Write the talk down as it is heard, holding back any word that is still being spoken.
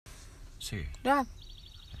Serious. Drive.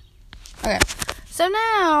 Okay. So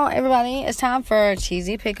now, everybody, it's time for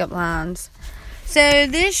cheesy pickup lines. So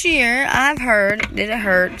this year, I've heard, did it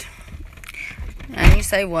hurt? And you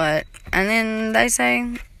say what? And then they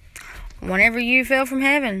say, whenever you fell from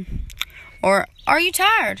heaven. Or, are you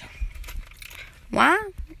tired? Why?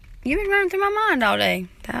 You've been running through my mind all day.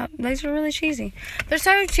 These are really cheesy. They're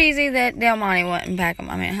so cheesy that Del Monte wouldn't pack them.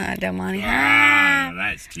 I mean, Del Monte.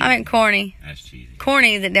 That's cheesy. I meant corny. That's cheesy.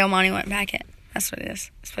 Corny that Del Monte wouldn't pack it. That's what it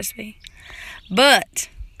is. It's supposed to be. But,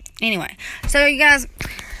 anyway. So, you guys,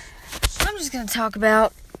 I'm just going to talk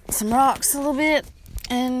about some rocks a little bit.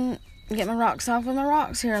 And get my rocks off with my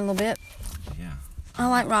rocks here a little bit. Yeah. I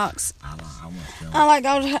like rocks. I like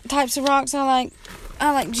all types of rocks. I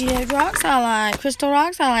like geode rocks. I like crystal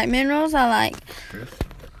rocks. I like minerals. I like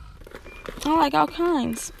all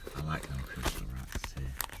kinds. I like them crystal rocks too.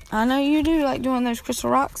 I know you do like doing those crystal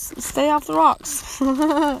rocks. Stay off the rocks.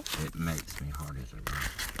 It makes me hard as a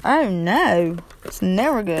rock. Oh no, it's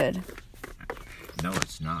never good. No,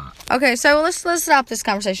 it's not. Okay, so let's stop this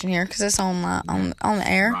conversation here because it's on the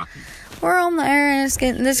air. Rocky. We're on the air and it's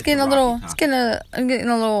getting a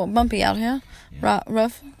little bumpy out here. Yeah.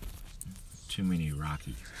 Rough. Too many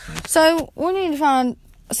rockies. So we need to find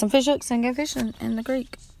some fish hooks and go fishing in the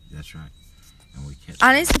creek. That's right. And we catch.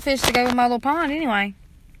 I need some fish to go in my little pond anyway.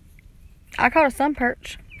 I caught a sun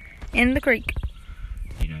perch in the creek.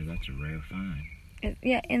 You know, that's a rare find.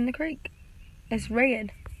 In the creek. It's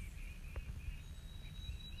red.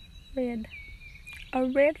 Red. A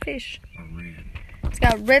red fish. A red. It's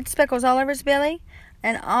got red speckles all over its belly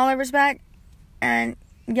and all over its back and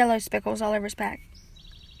yellow speckles all over its back.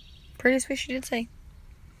 Prettiest fish you did see.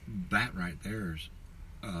 That right there's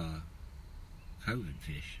COVID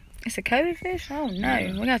fish. It's a COVID fish? Oh no,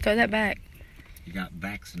 yeah. We gotta throw that back. You got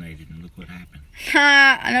vaccinated and look what happened.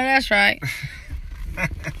 I know that's right.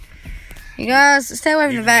 You guys, stay away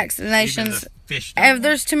from the vaccinations. If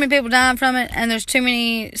there's too many people dying from it and there's too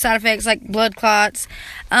many side effects like blood clots.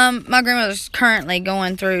 My grandmother's currently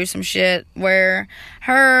going through some shit where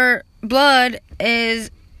her blood is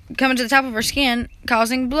coming to the top of her skin,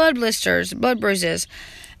 causing blood blisters, blood bruises.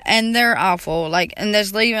 And they're awful. And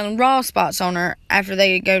there's leaving raw spots on her after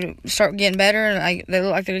they start getting better. They look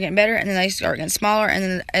like they're getting better, and then they start getting smaller, and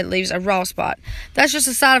then it leaves a raw spot. That's just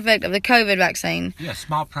a side effect of the COVID vaccine. Yeah,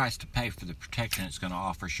 small price to pay for the protection it's going to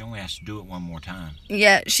offer. She only has to do it one more time.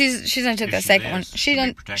 Yeah, she's only took that second one. She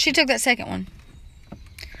took that second one.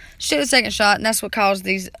 She took the second shot, and that's what caused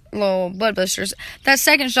these little blood blisters. That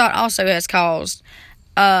second shot also has caused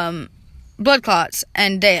blood clots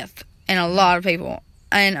and death in a lot of people.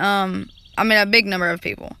 And, a big number of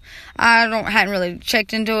people. I hadn't really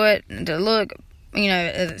checked into it to look,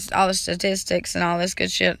 all the statistics and all this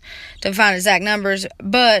good shit to find exact numbers.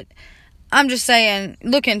 But I'm just saying,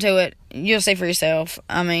 look into it. You'll see for yourself.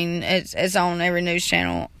 It's on every news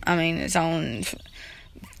channel. Just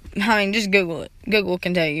Google it. Google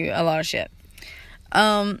can tell you a lot of shit.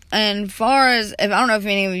 And far as, I don't know if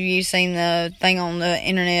any of you seen the thing on the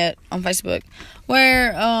internet, on Facebook,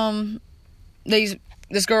 where,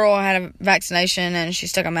 this girl had a vaccination and she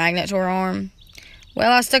stuck a magnet to her arm.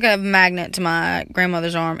 Well, I stuck a magnet to my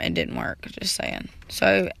grandmother's arm. It didn't work. Just saying.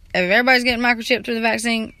 So, if everybody's getting microchipped through the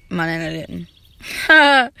vaccine, my nana didn't.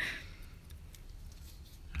 I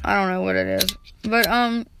don't know what it is. But,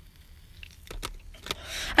 and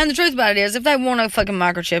the truth about it is, if they want to fucking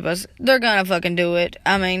microchip us, they're gonna fucking do it.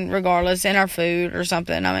 Regardless, in our food or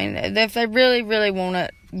something. If they really, really want to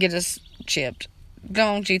get us chipped,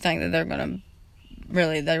 don't you think that they're gonna...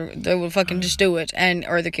 Really, they will fucking just do it,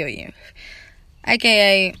 or they'll kill you.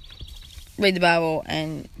 AKA, read the Bible,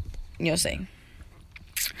 and you'll see.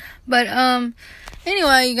 But,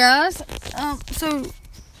 anyway, you guys, so,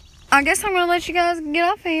 I guess I'm gonna let you guys get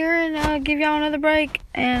off of here, and, give y'all another break,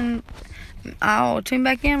 and I'll tune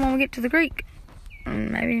back in when we get to the creek, and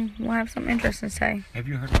maybe we'll have something interesting to say. Have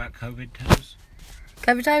you heard about COVID toes?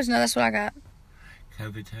 COVID toes? No, that's what I got.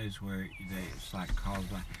 COVID toes, where it's caused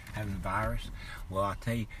by having the virus. Well, I'll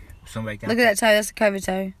tell you, somebody got... Look at that toe. That's a COVID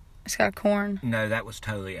toe. It's got a corn. No, that was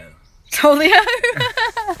Tolio. Tolio?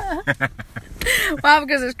 Why?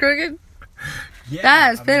 Because it's crooked? Yeah.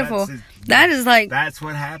 That is pitiful. That is like... That's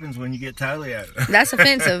what happens when you get Tolio. That's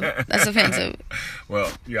offensive. That's offensive.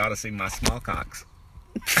 Well, you ought to see my small cocks.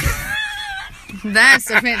 That's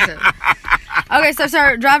offensive. Okay, so,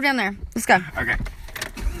 sir, drive down there. Let's go. Okay.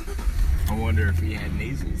 I wonder if he had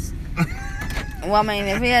measles. Well,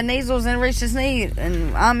 if he had measles and reached his knee,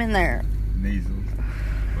 and I'm in there. Measles.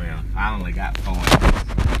 Well, I only got 4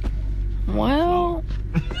 inches. Well,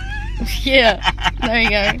 yeah, there you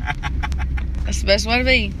go. That's the best way to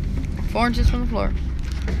be. 4 inches from the floor.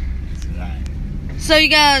 That's what Right. So, you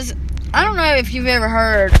guys, I don't know if you've ever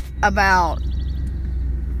heard about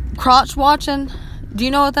crotch watching. Do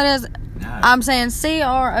you know what that is? No. I'm saying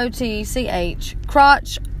CROTCH.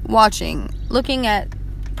 Crotch watching. Looking at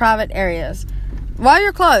private areas. While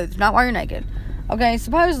you're clothed, not while you're naked. Okay,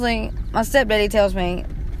 supposedly, my stepdaddy tells me,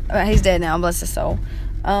 he's dead now, bless his soul.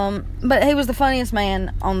 But he was the funniest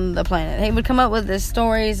man on the planet. He would come up with these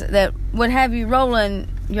stories that would have you rolling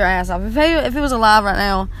your ass off. If he was alive right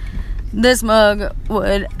now, this mug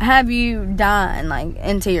would have you dying, like,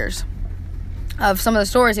 in tears of some of the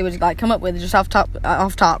stories he would, like, come up with just off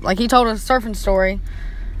top. Like, he told a surfing story.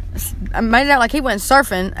 I made it out like he went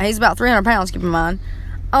surfing. He's about 300 pounds, keep in mind,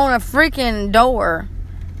 on a freaking door.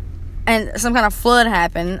 And some kind of flood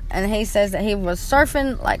happened, and he says that he was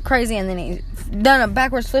surfing like crazy, and then he done a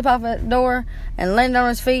backwards flip off that door and landed on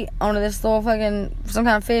his feet onto this little fucking, some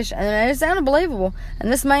kind of fish, and it sounded believable.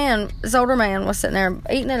 And this older man, was sitting there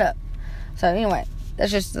eating it up. So anyway,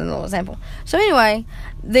 that's just a little example. So anyway,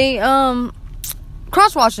 the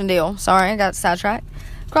crotch watching deal, sorry, I got sidetracked.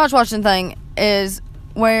 Crotch watching thing is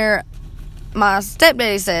where my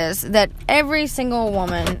stepdaddy says that every single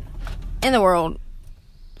woman in the world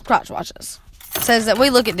crotch watches. Says that we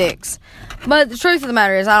look at dicks. But the truth of the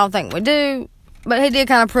matter is, I don't think we do. But he did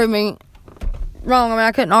kind of prove me wrong. I mean,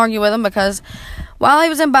 I couldn't argue with him, because while he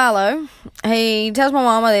was in Bilo, he tells my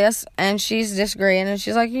mama this, and she's disagreeing, and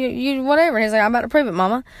she's like, you whatever. And he's like, I'm about to prove it,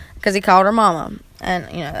 mama, because he called her mama. And,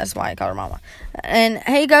 that's why he called her mama. And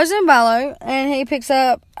he goes in Bilo, and he picks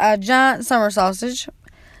up a giant summer sausage,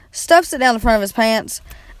 stuffs it down the front of his pants,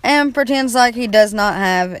 and pretends like he does not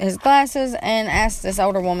have his glasses, and asks this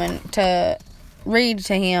older woman to read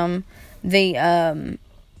to him the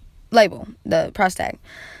label, the price tag.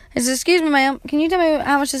 He says, excuse me, ma'am, can you tell me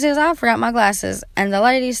how much this is? I forgot my glasses. And the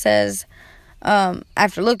lady says,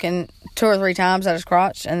 after looking 2 or 3 times at his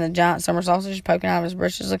crotch and the giant summer sausage poking out of his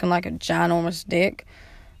britches looking like a ginormous dick,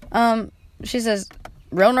 she says,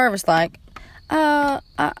 real nervous like, I'm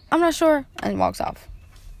not sure, and walks off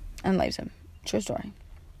and leaves him. True story.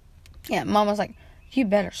 Yeah, Mama's like, you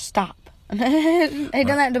better stop. He done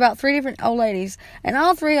that to about 3 different old ladies, and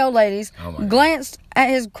all 3 old ladies glanced at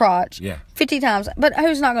his crotch 50 times. But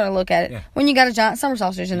who's not going to look at it when you got a giant summer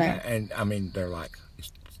sausage in there? And I mean, they're like,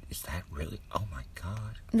 is that really? Oh my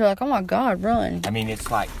God! They're like, oh my God, run! I mean, it's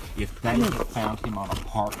like if they had found him on a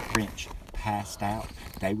park bench, passed out,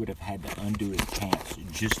 they would have had to undo his pants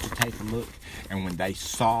just to take a look. And when they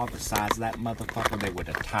saw the size of that motherfucker, they would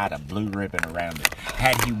have tied a blue ribbon around it.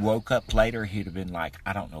 Had he woke up later, he'd have been like,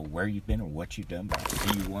 I don't know where you've been or what you've done, but I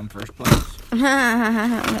see you won first place.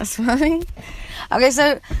 That's funny. Okay,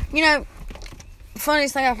 so,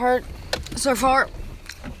 funniest thing I've heard so far,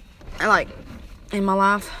 like, in my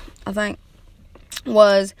life, I think,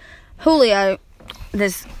 was Julio,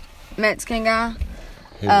 this Mexican guy.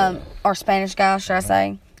 Or Spanish guy, should I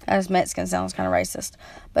say? As Mexican sounds kind of racist,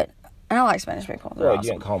 and I like Spanish people. Well, awesome.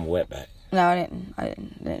 You didn't call him a wetback. No, I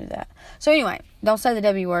didn't do that. So anyway, don't say the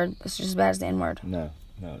W word. It's just as bad as the N word. No,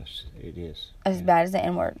 it is. It's as bad as the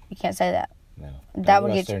N word. You can't say that. No. That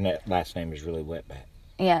would get their last name is really Wetback.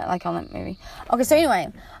 Yeah, like on that movie. Okay, so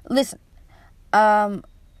anyway, listen.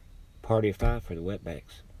 Party of 5 for the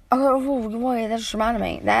Wetbacks. Oh, boy, that just reminded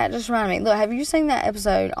me. Look, have you seen that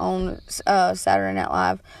episode on Saturday Night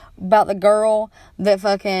Live about the girl that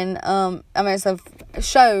fucking, it's a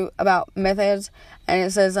show about meth heads, and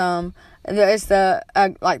it says, it's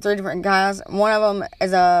like 3 different guys. One of them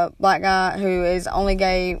is a black guy who is only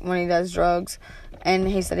gay when he does drugs, and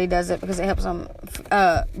he said he does it because it helps him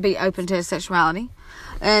be open to his sexuality.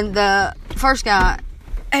 And the first guy,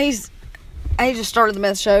 he just started the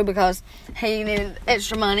meth show because he needed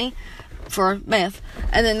extra money for meth.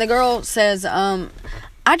 And then the girl says, I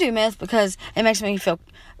do meth because it makes me feel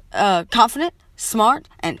confident, smart,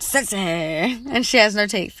 and sexy. And she has no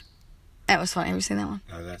teeth. That was funny. Have you seen that one?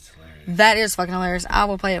 Oh, that's hilarious. That is fucking hilarious. I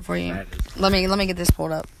will play it for you. Let me get this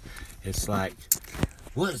pulled up. It's like,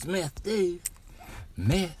 what does meth do?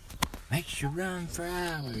 Meth makes you run for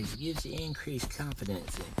hours, gives you increased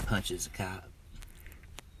confidence, and punches a cop.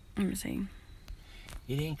 Let me see.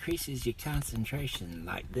 It increases your concentration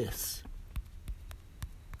like this.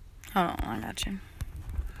 Hold on, I got you.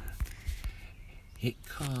 It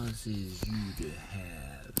causes you to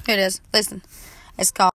have... Here it is. Listen. It's called